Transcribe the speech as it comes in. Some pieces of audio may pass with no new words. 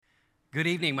Good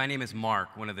evening. My name is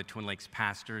Mark, one of the Twin Lakes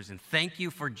pastors, and thank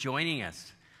you for joining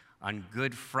us on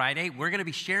Good Friday. We're going to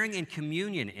be sharing in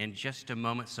communion in just a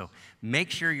moment, so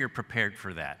make sure you're prepared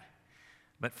for that.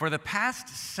 But for the past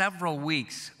several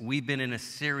weeks, we've been in a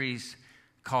series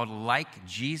called Like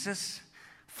Jesus,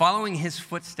 following his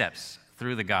footsteps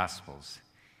through the Gospels.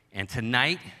 And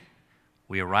tonight,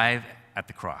 we arrive at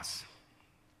the cross.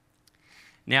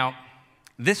 Now,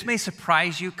 this may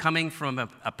surprise you coming from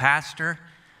a pastor,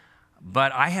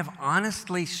 but I have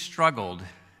honestly struggled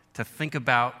to think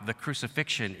about the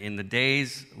crucifixion in the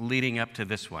days leading up to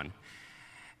this one.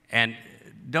 And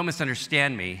don't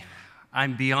misunderstand me,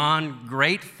 I'm beyond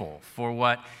grateful for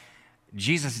what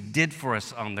Jesus did for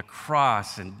us on the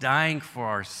cross and dying for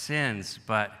our sins,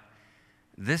 but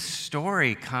this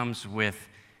story comes with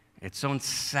its own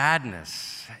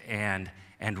sadness and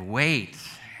weight.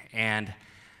 And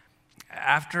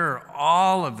after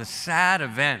all of the sad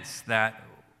events that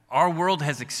our world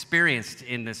has experienced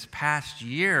in this past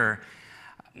year,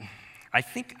 I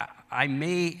think I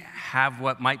may have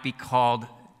what might be called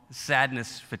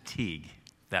sadness fatigue,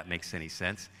 if that makes any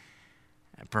sense.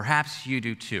 Perhaps you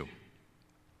do too.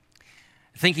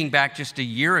 Thinking back just a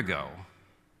year ago,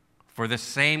 for the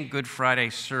same Good Friday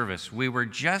service, we were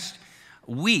just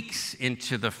weeks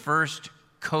into the first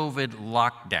COVID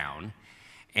lockdown,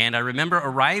 and I remember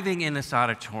arriving in this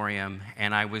auditorium,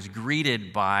 and I was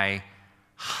greeted by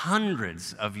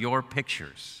hundreds of your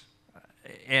pictures.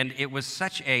 And it was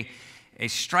such a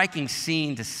striking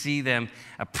scene to see them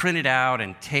printed out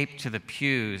and taped to the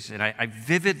pews. And I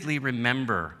vividly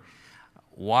remember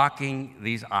walking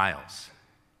these aisles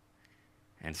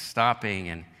and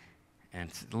stopping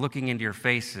and looking into your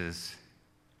faces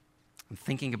and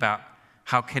thinking about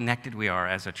how connected we are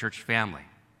as a church family.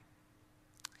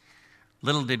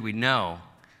 Little did we know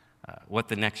what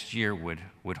the next year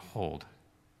would hold.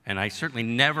 And I certainly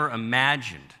never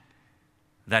imagined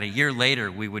that a year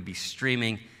later we would be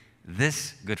streaming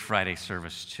this Good Friday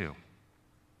service too.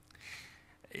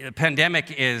 The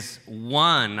pandemic is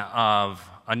one of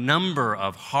a number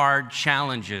of hard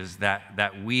challenges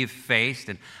that we've faced,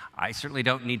 and I certainly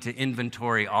don't need to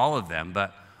inventory all of them,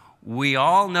 but we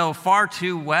all know far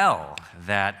too well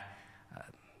that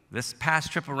this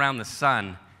past trip around the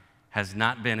sun has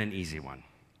not been an easy one.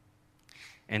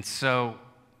 And so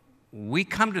we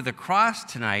come to the cross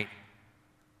tonight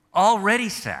already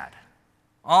sad,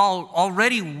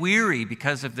 already weary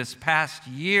because of this past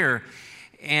year.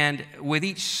 And with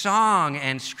each song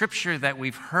and scripture that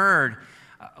we've heard,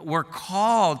 we're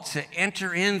called to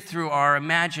enter in through our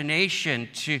imagination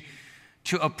to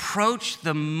approach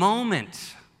the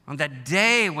moment on that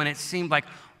day when it seemed like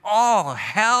all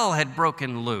hell had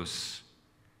broken loose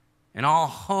and all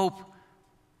hope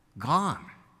gone.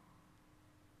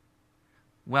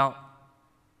 Well,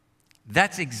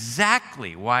 that's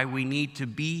exactly why we need to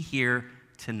be here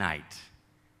tonight.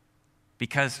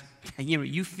 Because,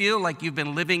 you feel like you've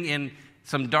been living in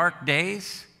some dark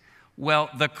days. Well,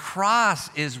 the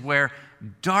cross is where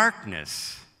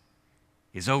darkness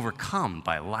is overcome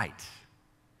by light.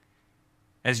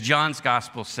 As John's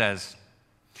gospel says,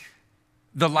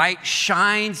 the light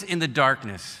shines in the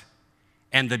darkness,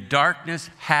 and the darkness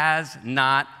has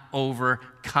not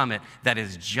overcome it. That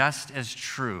is just as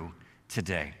true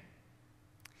today.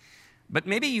 But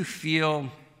maybe you feel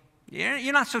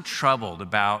you're not so troubled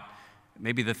about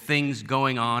maybe the things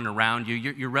going on around you.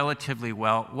 You're relatively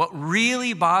well. What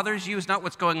really bothers you is not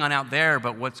what's going on out there,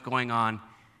 but what's going on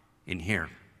in here.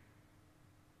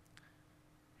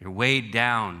 You're weighed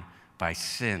down by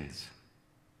sins.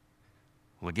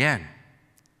 Well, again,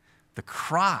 the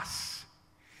cross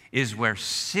is where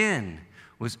sin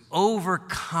was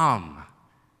overcome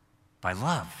by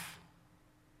love.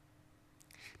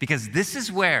 Because this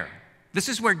is where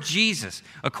Jesus,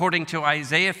 according to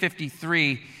Isaiah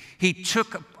 53, he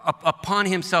took upon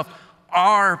himself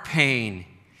our pain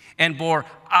and bore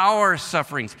our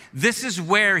sufferings. This is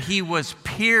where he was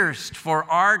pierced for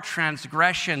our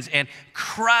transgressions and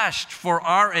crushed for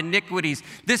our iniquities.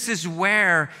 This is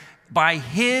where, by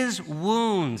his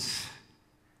wounds,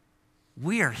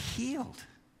 we are healed.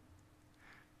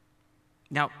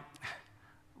 Now,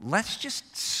 let's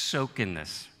just soak in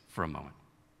this for a moment.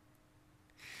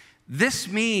 This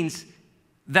means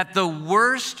that the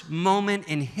worst moment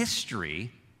in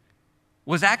history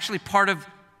was actually part of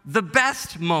the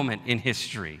best moment in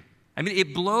history. I mean,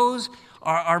 it blows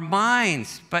our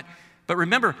minds. But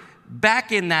remember,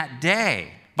 back in that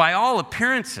day, by all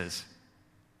appearances,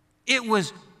 it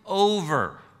was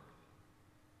over.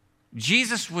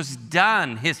 Jesus was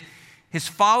done. His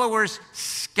followers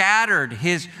scattered,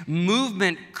 his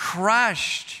movement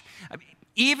crushed.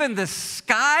 Even the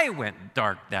sky went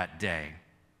dark that day.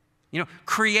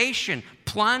 Creation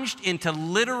plunged into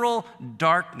literal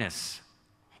darkness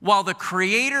while the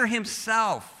Creator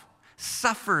himself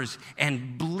suffers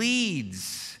and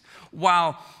bleeds,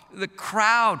 while the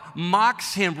crowd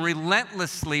mocks him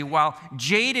relentlessly, while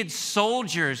jaded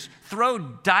soldiers throw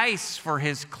dice for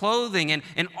his clothing,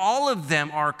 and all of them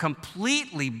are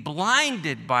completely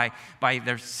blinded by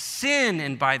their sin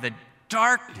and by the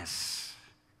darkness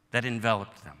that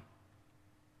enveloped them.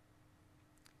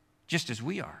 Just as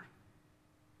we are,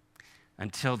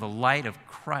 until the light of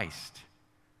Christ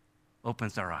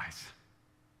opens our eyes.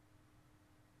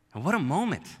 And what a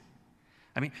moment.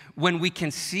 When we can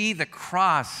see the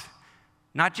cross,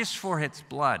 not just for its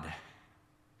blood,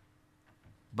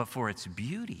 but for its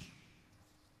beauty.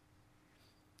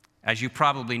 As you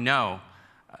probably know,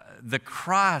 the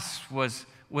cross was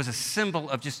a symbol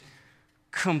of just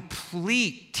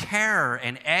complete terror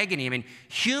and agony.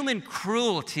 Human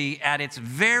cruelty at its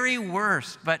very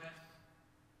worst. But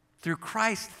through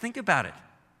Christ, think about it.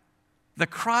 The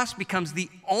cross becomes the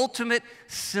ultimate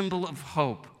symbol of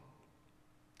hope.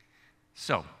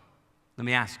 So, let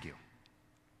me ask you,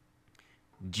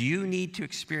 do you need to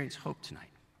experience hope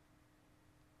tonight?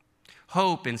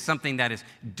 Hope in something that is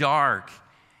dark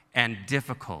and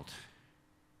difficult.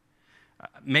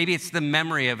 Maybe it's the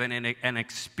memory of an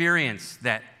experience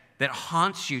that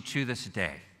haunts you to this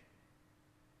day.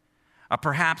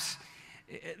 Perhaps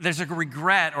there's a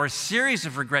regret or a series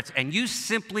of regrets, and you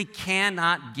simply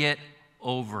cannot get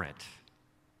over it.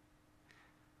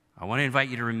 I want to invite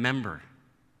you to remember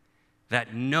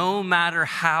that no matter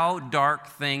how dark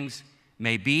things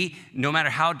may be, no matter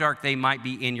how dark they might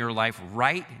be in your life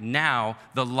right now,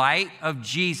 the light of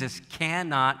Jesus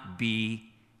cannot be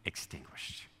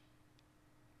extinguished.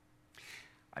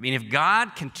 If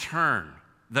God can turn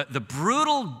the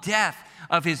brutal death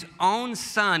of his own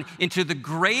son into the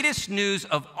greatest news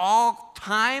of all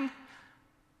time,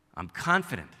 I'm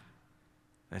confident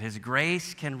that his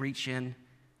grace can reach in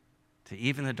to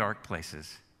even the dark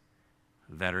places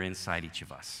that are inside each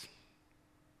of us.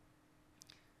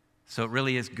 So it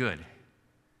really is good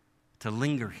to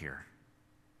linger here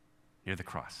near the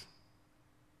cross,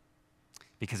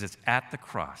 because it's at the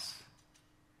cross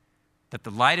that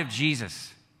the light of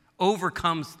Jesus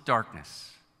overcomes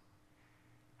darkness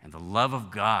and the love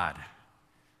of God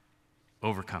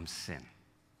overcomes sin.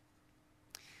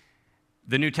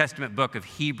 The New Testament book of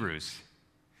Hebrews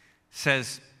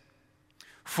says,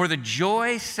 "For the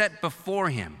joy set before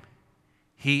him,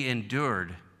 he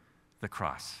endured the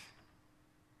cross."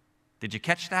 Did you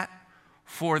catch that?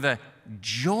 For the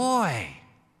joy,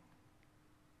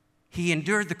 he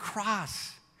endured the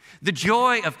cross. The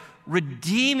joy of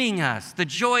redeeming us, the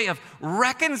joy of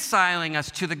reconciling us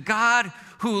to the God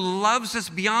who loves us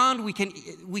beyond we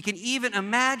can even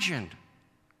imagine.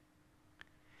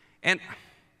 And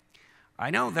I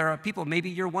know there are people, maybe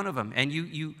you're one of them, and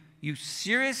you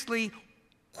seriously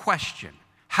question,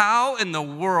 how in the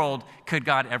world could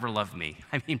God ever love me?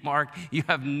 Mark, you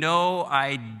have no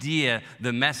idea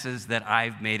the messes that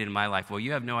I've made in my life. Well,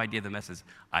 you have no idea the messes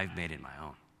I've made in my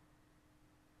own.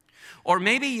 Or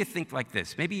maybe you think like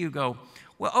this. Maybe you go,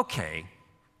 well, okay,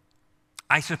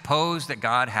 I suppose that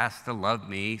God has to love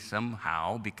me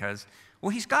somehow because,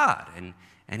 well, he's God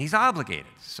and he's obligated.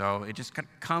 So it just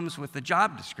comes with the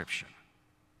job description.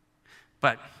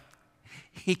 But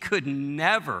he could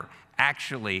never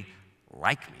actually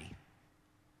like me.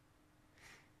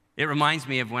 It reminds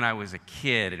me of when I was a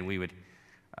kid and we would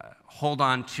hold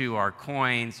on to our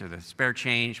coins or the spare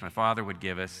change my father would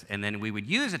give us, and then we would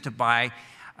use it to buy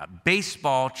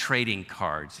baseball trading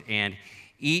cards. And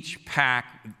each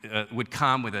pack would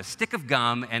come with a stick of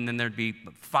gum, and then there'd be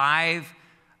 5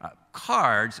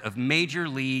 cards of major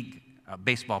league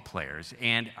baseball players.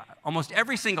 And almost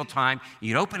every single time,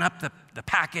 you'd open up the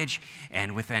package,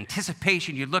 and with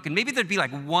anticipation, you'd look, and maybe there'd be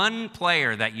like one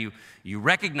player that you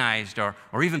recognized, or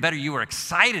even better, you were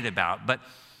excited about. But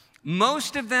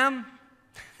most of them,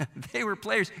 they were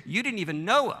players you didn't even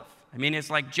know of. It's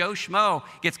like Joe Schmo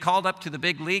gets called up to the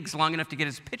big leagues long enough to get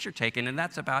his picture taken, and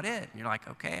that's about it. And you're like,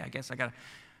 okay, I guess I got to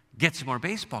get some more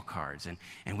baseball cards.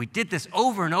 And we did this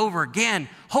over and over again,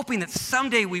 hoping that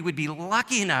someday we would be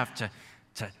lucky enough to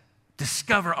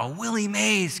discover a Willie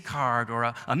Mays card or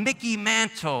a Mickey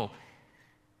Mantle.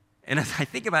 And as I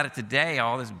think about it today,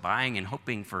 all this buying and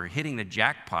hoping for hitting the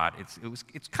jackpot,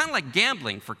 it's kind of like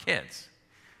gambling for kids.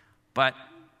 But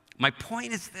my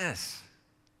point is this.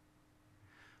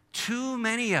 Too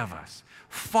many of us,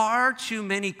 far too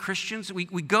many Christians, we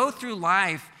go through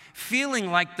life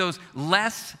feeling like those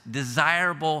less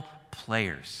desirable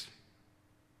players.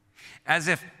 As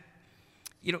if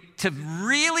to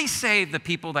really save the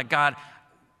people that God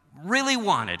really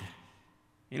wanted,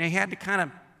 he had to kind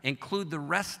of include the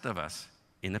rest of us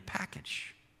in the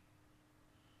package.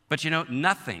 But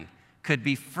nothing could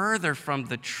be further from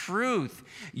the truth.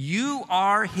 You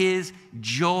are his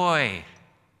joy.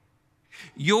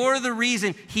 You're the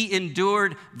reason he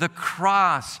endured the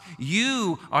cross.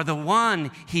 You are the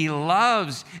one he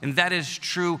loves, and that is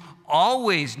true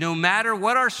always, no matter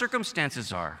what our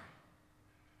circumstances are.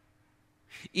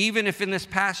 Even if in this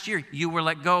past year you were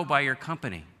let go by your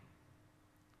company,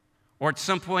 or at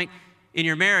some point in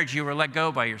your marriage you were let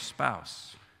go by your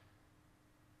spouse,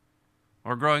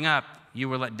 or growing up you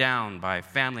were let down by a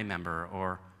family member,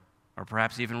 or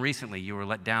perhaps even recently you were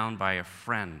let down by a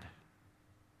friend.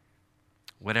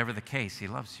 Whatever the case, he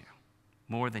loves you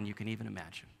more than you can even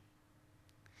imagine.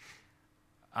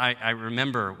 I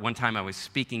remember one time I was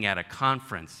speaking at a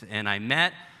conference, and I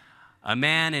met a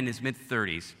man in his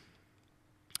mid-30s.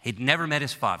 He'd never met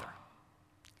his father.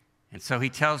 And so he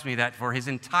tells me that for his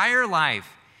entire life,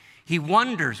 he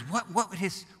wonders, what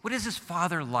is his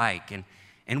father like?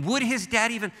 And would his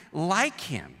dad even like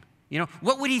him?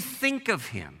 What would he think of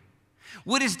him?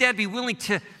 Would his dad be willing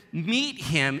to meet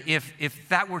him if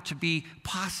that were to be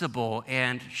possible?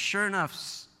 And sure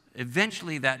enough,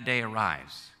 eventually that day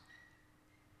arrives.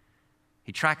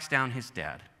 He tracks down his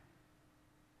dad.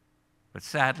 But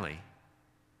sadly,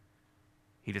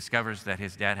 he discovers that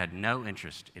his dad had no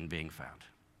interest in being found.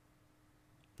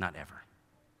 Not ever.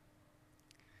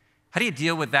 How do you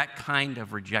deal with that kind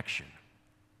of rejection?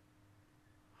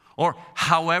 Or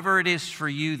however it is for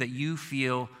you that you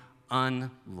feel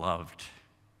unloved.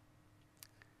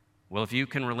 Well, if you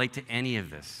can relate to any of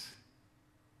this,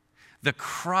 the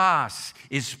cross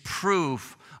is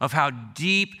proof of how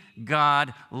deep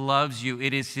God loves you.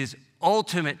 It is his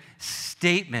ultimate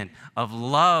statement of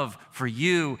love for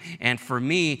you and for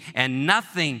me, and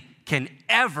nothing can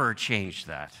ever change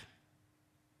that.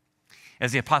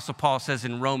 As the Apostle Paul says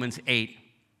in Romans 8,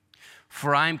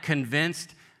 "For I am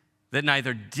convinced that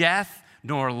neither death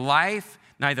nor life,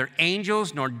 neither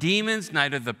angels nor demons,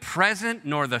 neither the present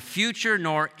nor the future,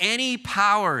 nor any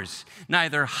powers,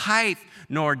 neither height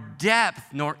nor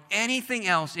depth, nor anything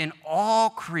else in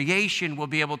all creation will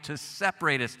be able to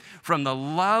separate us from the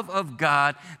love of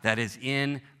God that is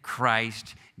in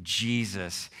Christ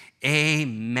Jesus."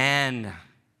 Amen.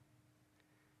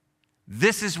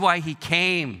 This is why he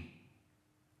came.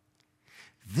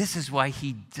 This is why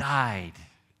he died.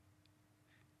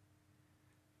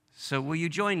 So will you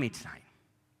join me tonight?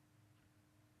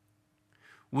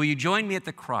 Will you join me at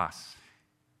the cross?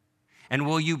 And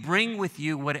will you bring with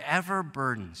you whatever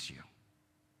burdens you?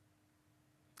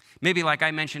 Maybe, like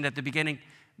I mentioned at the beginning,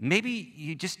 maybe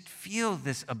you just feel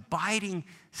this abiding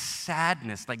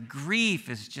sadness, like grief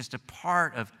is just a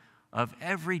part of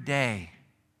every day.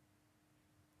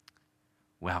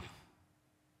 Well,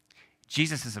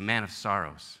 Jesus is a man of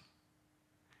sorrows,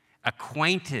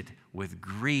 acquainted with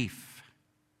grief.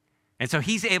 And so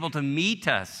he's able to meet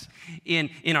us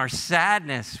in our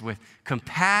sadness with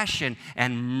compassion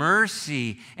and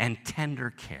mercy and tender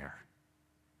care.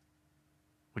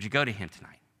 Would you go to him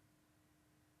tonight?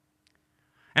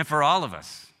 And for all of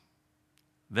us,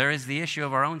 there is the issue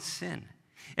of our own sin.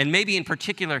 And maybe in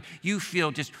particular, you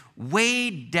feel just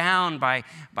weighed down by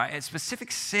a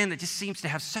specific sin that just seems to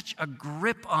have such a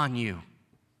grip on you.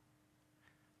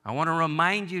 I want to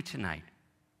remind you tonight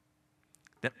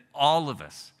that all of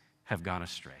us have gone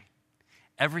astray.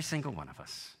 Every single one of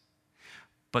us.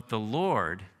 But the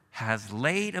Lord has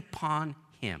laid upon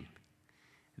him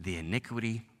the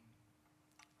iniquity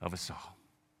of us all.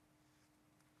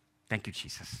 Thank you,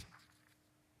 Jesus.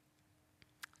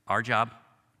 Our job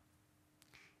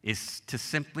is to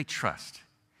simply trust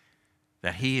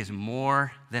that he is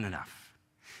more than enough,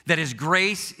 that his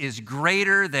grace is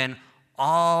greater than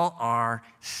all our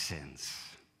sins.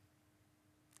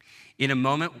 In a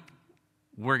moment,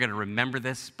 we're going to remember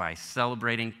this by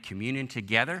celebrating communion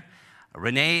together.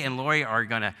 Renee and Lori are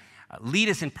going to lead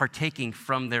us in partaking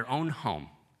from their own home.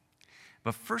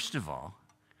 But first of all,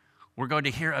 we're going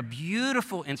to hear a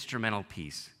beautiful instrumental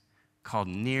piece called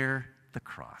Near the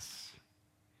Cross.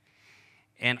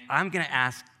 And I'm going to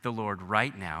ask the Lord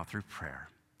right now through prayer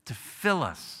to fill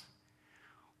us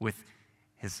with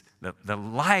the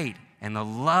light and the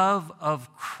love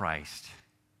of Christ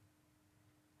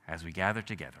as we gather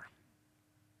together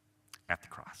at the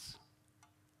cross.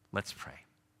 Let's pray.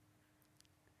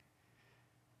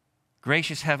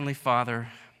 Gracious Heavenly Father,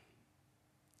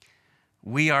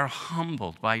 we are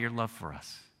humbled by your love for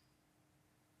us.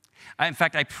 In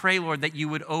fact, I pray, Lord, that you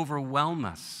would overwhelm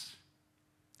us.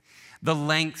 The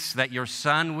lengths that your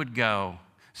Son would go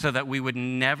so that we would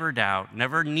never doubt,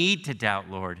 never need to doubt,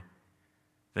 Lord,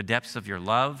 the depths of your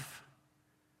love,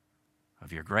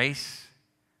 of your grace,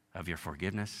 of your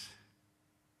forgiveness.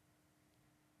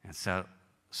 And so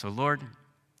Lord,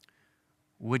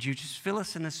 would you just fill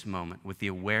us in this moment with the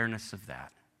awareness of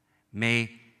that? May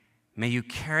you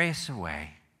carry us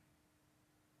away.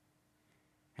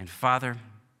 And Father,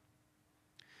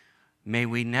 may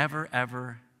we never,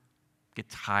 ever get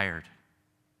tired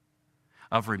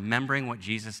of remembering what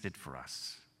Jesus did for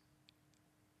us.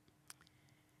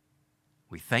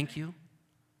 We thank you,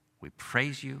 we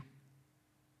praise you,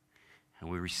 and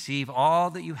we receive all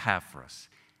that you have for us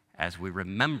as we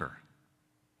remember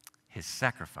his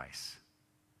sacrifice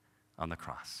on the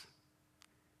cross.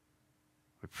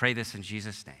 We pray this in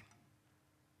Jesus' name.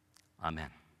 Amen.